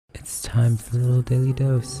time for a little daily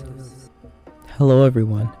dose. Hello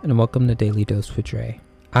everyone, and welcome to Daily Dose with Dre.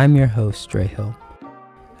 I'm your host, Dre Hill.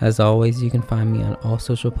 As always, you can find me on all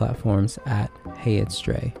social platforms at Hey It's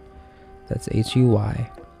Dre. That's HUYITZDR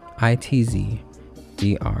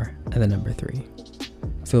and the number 3.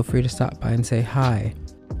 Feel free to stop by and say hi,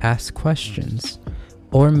 ask questions,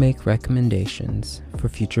 or make recommendations for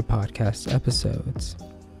future podcast episodes.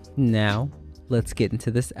 Now, let's get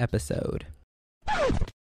into this episode.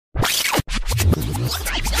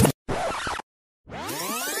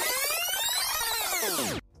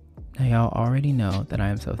 Now, y'all already know that I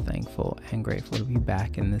am so thankful and grateful to be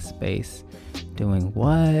back in this space. Doing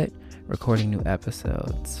what? Recording new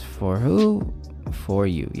episodes. For who? For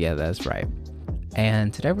you. Yeah, that's right.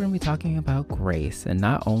 And today we're going to be talking about grace, and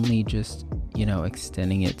not only just,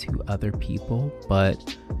 extending it to other people,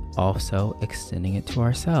 but also extending it to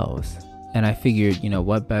ourselves. And I figured,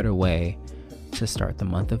 what better way to start the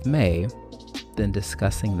month of May than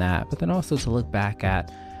discussing that, but then also to look back at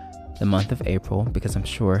the month of April, because I'm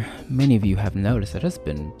sure many of you have noticed that it's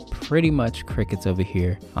been pretty much crickets over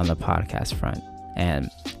here on the podcast front. And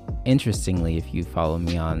interestingly, if you follow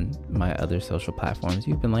me on my other social platforms,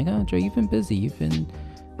 you've been like, oh, Dre, you've been busy. You've been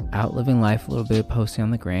out living life a little bit, posting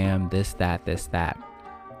on the gram, this, that.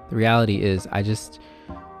 The reality is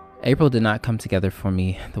April did not come together for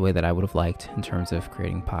me the way that I would have liked in terms of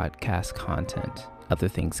creating podcast content. Other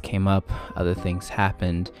things came up, other things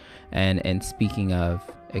happened. And speaking of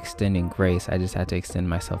extending grace, I just had to extend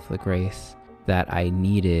myself the grace that I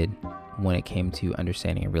needed when it came to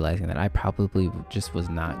understanding and realizing that I probably just was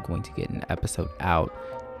not going to get an episode out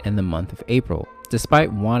in the month of April.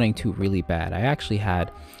 Despite wanting to really bad, I actually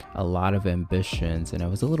had a lot of ambitions, and I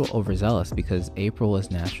was a little overzealous because April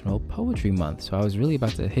was National Poetry Month. So I was really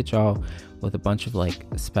about to hit y'all with a bunch of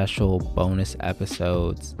special bonus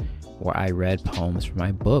episodes where I read poems from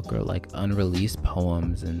my book, or unreleased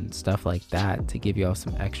poems and stuff like that, to give y'all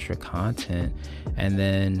some extra content. And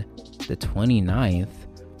then the 29th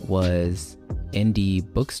was Indie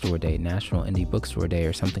Bookstore Day, National Indie Bookstore Day,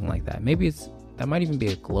 or something like that. Maybe that might even be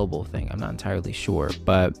a global thing. I'm not entirely sure.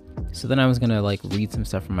 But so then I was gonna read some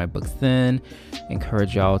stuff from my books, then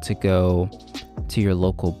encourage y'all to go to your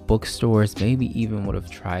local bookstores. Maybe even would have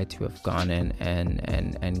tried to have gone in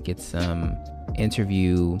and get some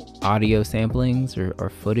interview audio samplings or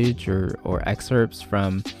footage or excerpts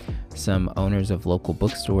from some owners of local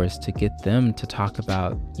bookstores to get them to talk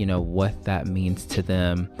about what that means to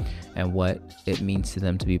them and what it means to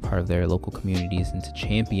them to be part of their local communities and to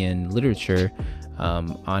champion literature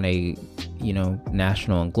on a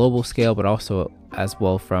national and global scale, but also as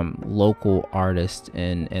well from local artists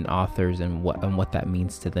and authors and what that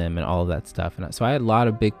means to them and all of that stuff. And so I had a lot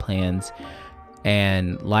of big plans,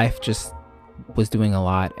 and life just was doing a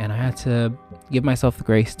lot, and I had to give myself the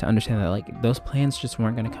grace to understand that those plans just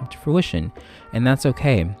weren't going to come to fruition, and that's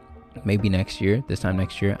okay. Maybe this time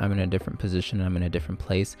next year, I'm in a different position, I'm in a different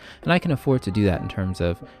place, and I can afford to do that in terms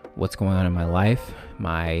of what's going on in my life,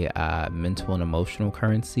 my mental and emotional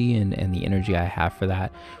currency, and the energy I have for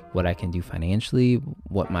that, what I can do financially,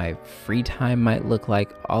 what my free time might look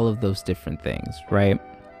like, all of those different things, right?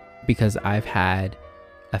 Because I've had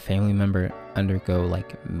a family member undergo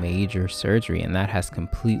major surgery, and that has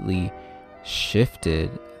completely shifted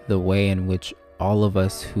the way in which all of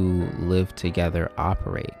us who live together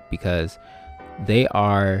operate, because they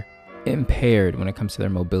are impaired when it comes to their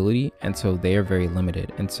mobility, and so they are very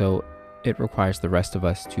limited, and so it requires the rest of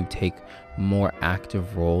us to take more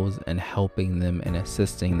active roles in helping them and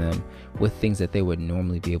assisting them with things that they would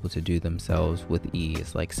normally be able to do themselves with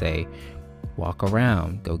ease, like say walk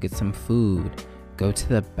around, go get some food, go to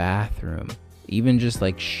the bathroom, even just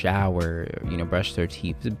shower, brush their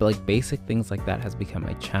teeth. Basic things like that has become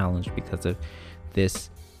a challenge because of this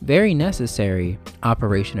very necessary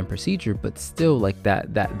operation and procedure, but still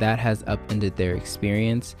that has upended their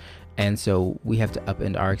experience. And so we have to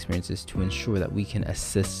upend our experiences to ensure that we can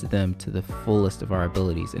assist them to the fullest of our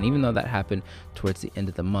abilities. And even though that happened towards the end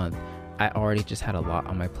of the month, I already just had a lot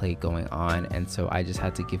on my plate going on, and so I just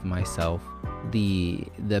had to give myself the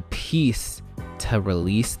peace to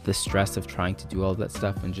release the stress of trying to do all of that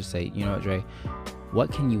stuff and just say, you know what, Dre,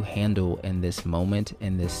 what can you handle in this moment,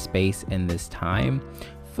 in this space, in this time?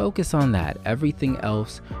 Focus on that. Everything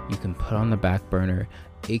else you can put on the back burner.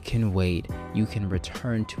 It can wait. You can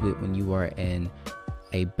return to it when you are in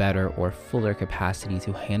a better or fuller capacity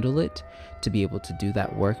to handle it, to be able to do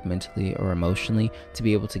that work mentally or emotionally, to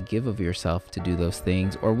be able to give of yourself to do those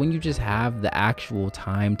things, or when you just have the actual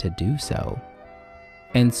time to do so.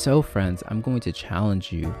 And so, friends, I'm going to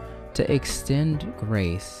challenge you to extend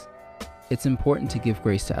grace it's important to give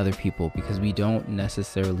grace to other people because we don't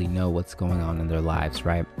necessarily know what's going on in their lives,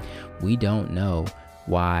 right? We don't know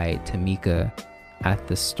why Tamika at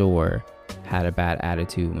the store had a bad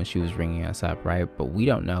attitude when she was ringing us up, right? But we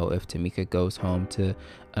don't know if Tamika goes home to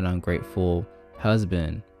an ungrateful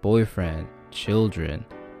husband, boyfriend, children,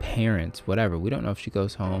 parents, whatever. We don't know if she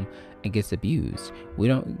goes home and gets abused. We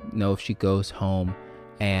don't know if she goes home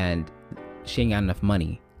and she ain't got enough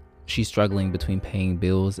money. She's struggling between paying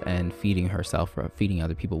bills and feeding herself or feeding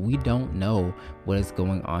other people. We don't know what is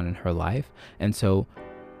going on in her life. And so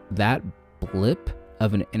that blip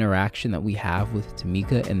of an interaction that we have with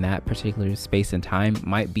Tamika in that particular space and time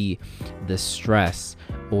might be the stress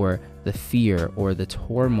or the fear or the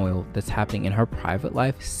turmoil that's happening in her private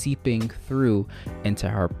life seeping through into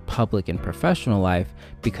her public and professional life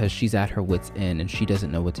because she's at her wit's end and she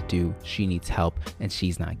doesn't know what to do. She needs help and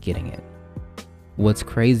she's not getting it. What's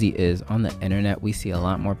crazy is on the internet, we see a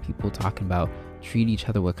lot more people talking about treat each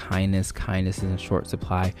other with kindness. Kindness is in short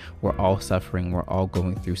supply. We're all suffering. We're all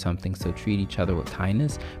going through something. So treat each other with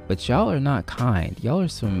kindness. But y'all are not kind. Y'all are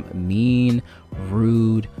some mean,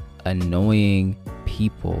 rude, annoying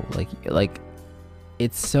people. Like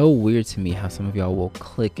it's so weird to me how some of y'all will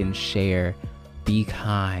click and share, be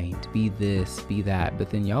kind, be this, be that. But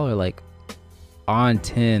then y'all are like on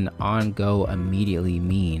 10, on go, immediately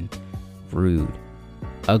mean, rude,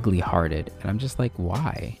 ugly hearted. And I'm just like,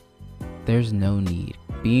 why? There's no need.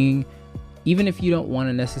 Even if you don't want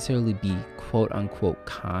to necessarily be quote unquote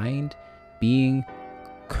kind, being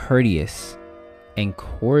courteous and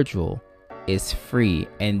cordial is free.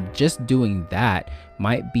 And just doing that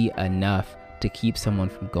might be enough to keep someone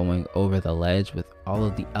from going over the ledge with all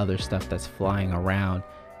of the other stuff that's flying around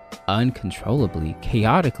uncontrollably,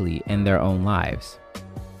 chaotically in their own lives.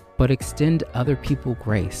 But extend other people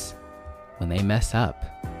grace when they mess up,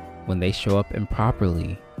 when they show up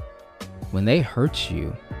improperly, when they hurt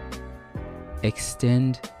you.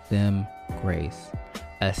 Extend them grace,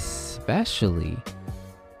 especially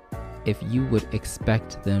if you would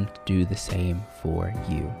expect them to do the same for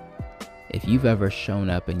you. If you've ever shown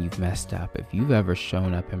up and you've messed up, if you've ever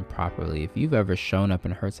shown up improperly, if you've ever shown up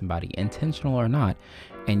and hurt somebody, intentional or not,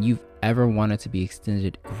 and you've ever wanted to be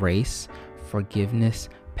extended grace, forgiveness,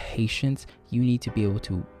 patience, you need to be able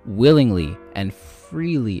to willingly and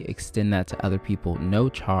freely extend that to other people, no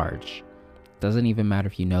charge. Doesn't even matter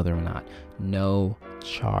if you know them or not, no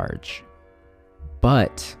charge.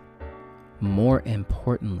 But more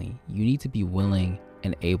importantly, you need to be willing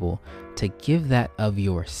and able to give that of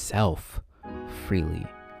yourself freely.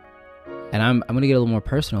 And I'm gonna get a little more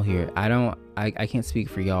personal here. I can't speak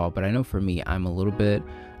for y'all, but I know for me, I'm a little bit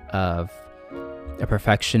of a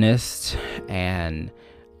perfectionist, and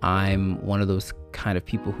I'm one of those kind of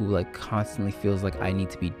people who like constantly feels like I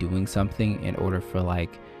need to be doing something in order for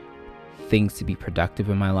like things to be productive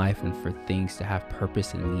in my life and for things to have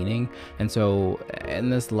purpose and meaning. And so in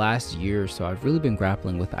this last year or so, I've really been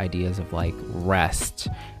grappling with ideas of like rest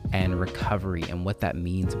and recovery and what that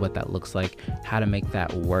means, what that looks like, how to make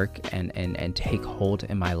that work and take hold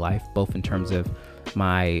in my life, both in terms of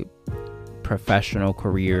my professional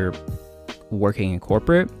career working in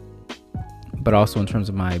corporate, but also in terms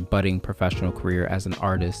of my budding professional career as an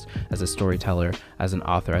artist, as a storyteller, as an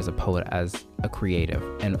author, as a poet, as a creative,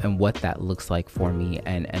 and what that looks like for me,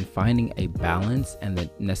 and finding a balance and the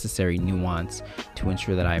necessary nuance to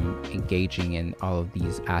ensure that I'm engaging in all of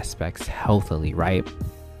these aspects healthily, right?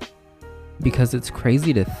 Because it's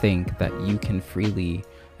crazy to think that you can freely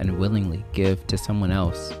and willingly give to someone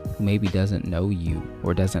else who maybe doesn't know you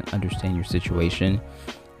or doesn't understand your situation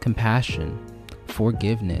compassion,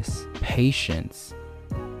 forgiveness, patience,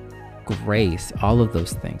 grace, all of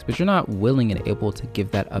those things, but you're not willing and able to give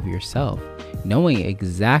that of yourself, knowing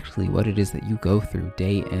exactly what it is that you go through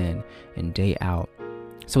day in and day out.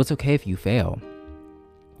 So it's okay if you fail.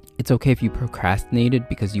 It's okay if you procrastinated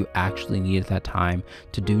because you actually needed that time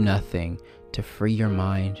to do nothing, to free your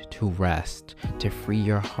mind, to rest, to free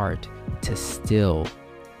your heart, to still,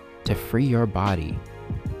 to free your body,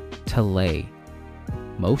 to lay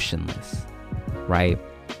motionless, right?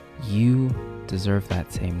 You deserve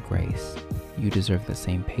that same grace. You deserve the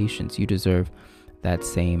same patience. You deserve that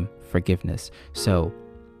same forgiveness. So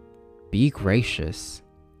be gracious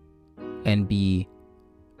and be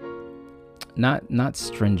not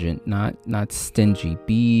stringent, not stingy.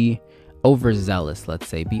 Be overzealous, let's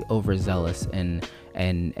say. Be overzealous and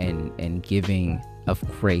giving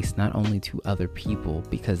of grace not only to other people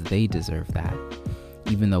because they deserve that.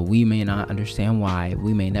 Even though we may not understand why,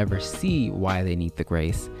 we may never see why they need the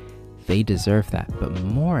grace, they deserve that. But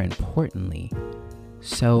more importantly,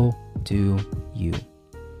 so do you.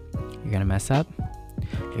 You're gonna mess up?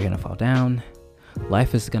 You're going to fall down.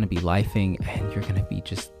 Life is going to be lifing, and you're going to be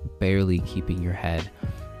just barely keeping your head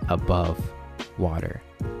above water.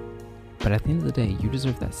 But at the end of the day, you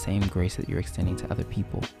deserve that same grace that you're extending to other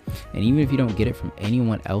people. And even if you don't get it from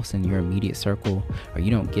anyone else in your immediate circle, or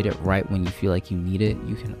you don't get it right when you feel like you need it,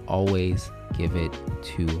 you can always give it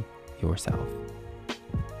to yourself.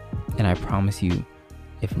 And I promise you,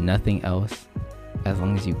 if nothing else, as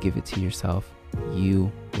long as you give it to yourself,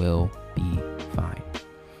 you will be fine.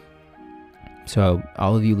 So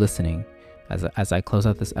all of you listening, as I close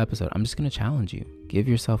out this episode, I'm just going to challenge you. Give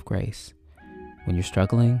yourself grace. When you're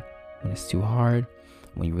struggling, when it's too hard,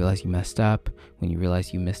 when you realize you messed up, when you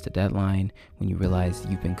realize you missed a deadline, when you realize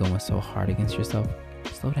you've been going so hard against yourself,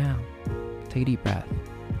 slow down. Take a deep breath.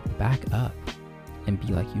 Back up and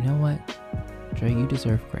be like, you know what? Dre, you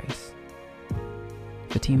deserve grace.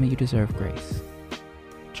 Fatima, you deserve grace.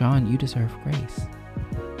 John, you deserve grace.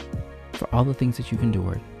 For all the things that you've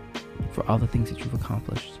endured, for all the things that you've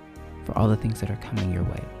accomplished, for all the things that are coming your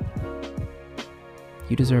way.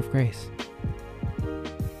 You deserve grace.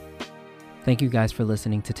 Thank you guys for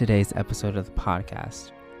listening to today's episode of the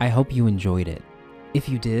podcast. I hope you enjoyed it. If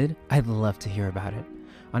you did, I'd love to hear about it.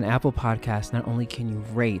 On Apple Podcasts, not only can you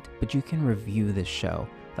rate, but you can review this show.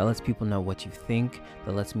 That lets people know what you think,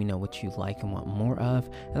 that lets me know what you like and want more of,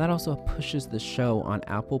 and that also pushes the show on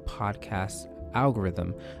Apple Podcasts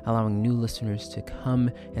algorithm, allowing new listeners to come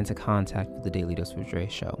into contact with the Daily Dose with Dre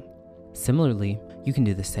show. Similarly, you can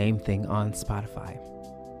do the same thing on Spotify.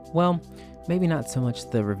 Well, maybe not so much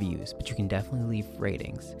the reviews, but you can definitely leave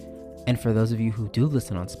ratings. And for those of you who do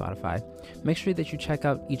listen on Spotify, make sure that you check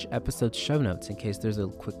out each episode's show notes in case there's a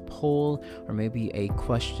quick poll or maybe a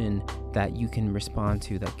question that you can respond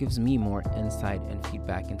to that gives me more insight and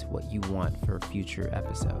feedback into what you want for future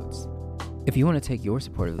episodes. If you want to take your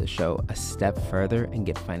support of the show a step further and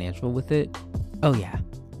get financial with it, oh yeah,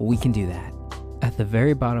 we can do that. At the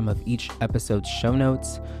very bottom of each episode's show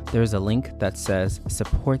notes, there's a link that says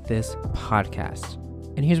support this podcast.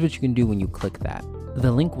 And here's what you can do when you click that.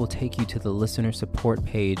 The link will take you to the listener support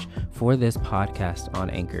page for this podcast on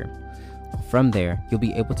Anchor. From there, you'll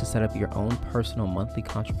be able to set up your own personal monthly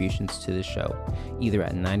contributions to the show, either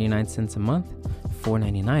at 99 cents a month,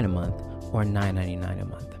 $4.99 a month, or $9.99 a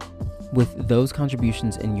month. With those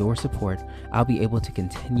contributions and your support, I'll be able to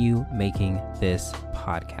continue making this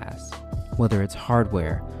podcast. Whether it's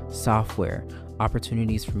hardware, software,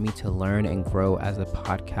 opportunities for me to learn and grow as a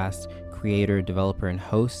podcast creator, developer, and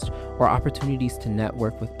host, or opportunities to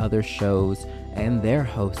network with other shows and their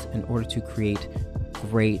hosts in order to create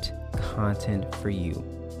great content for you.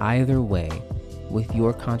 Either way, with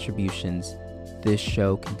your contributions, this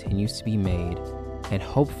show continues to be made and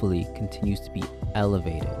hopefully continues to be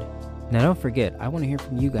elevated. Now, don't forget, I want to hear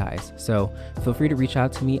from you guys, so feel free to reach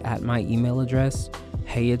out to me at my email address,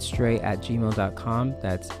 heyitzdre@gmail.com.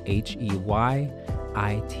 That's HEYITZDR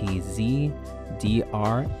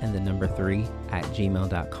and the number 3 at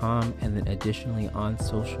gmail.com. And then additionally on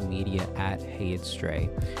social media at heyitzdre,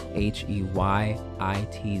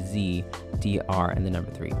 HEYITZDR and the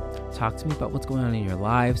number 3. Talk to me about what's going on in your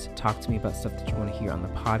lives. Talk to me about stuff that you want to hear on the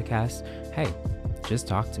podcast. Hey, just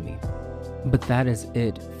talk to me. But that is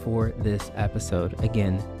it for this episode.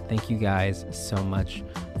 Again, thank you guys so much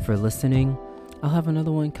for listening. I'll have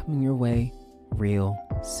another one coming your way real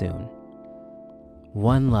soon.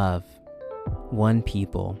 One love, one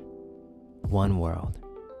people, one world.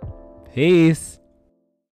 Peace.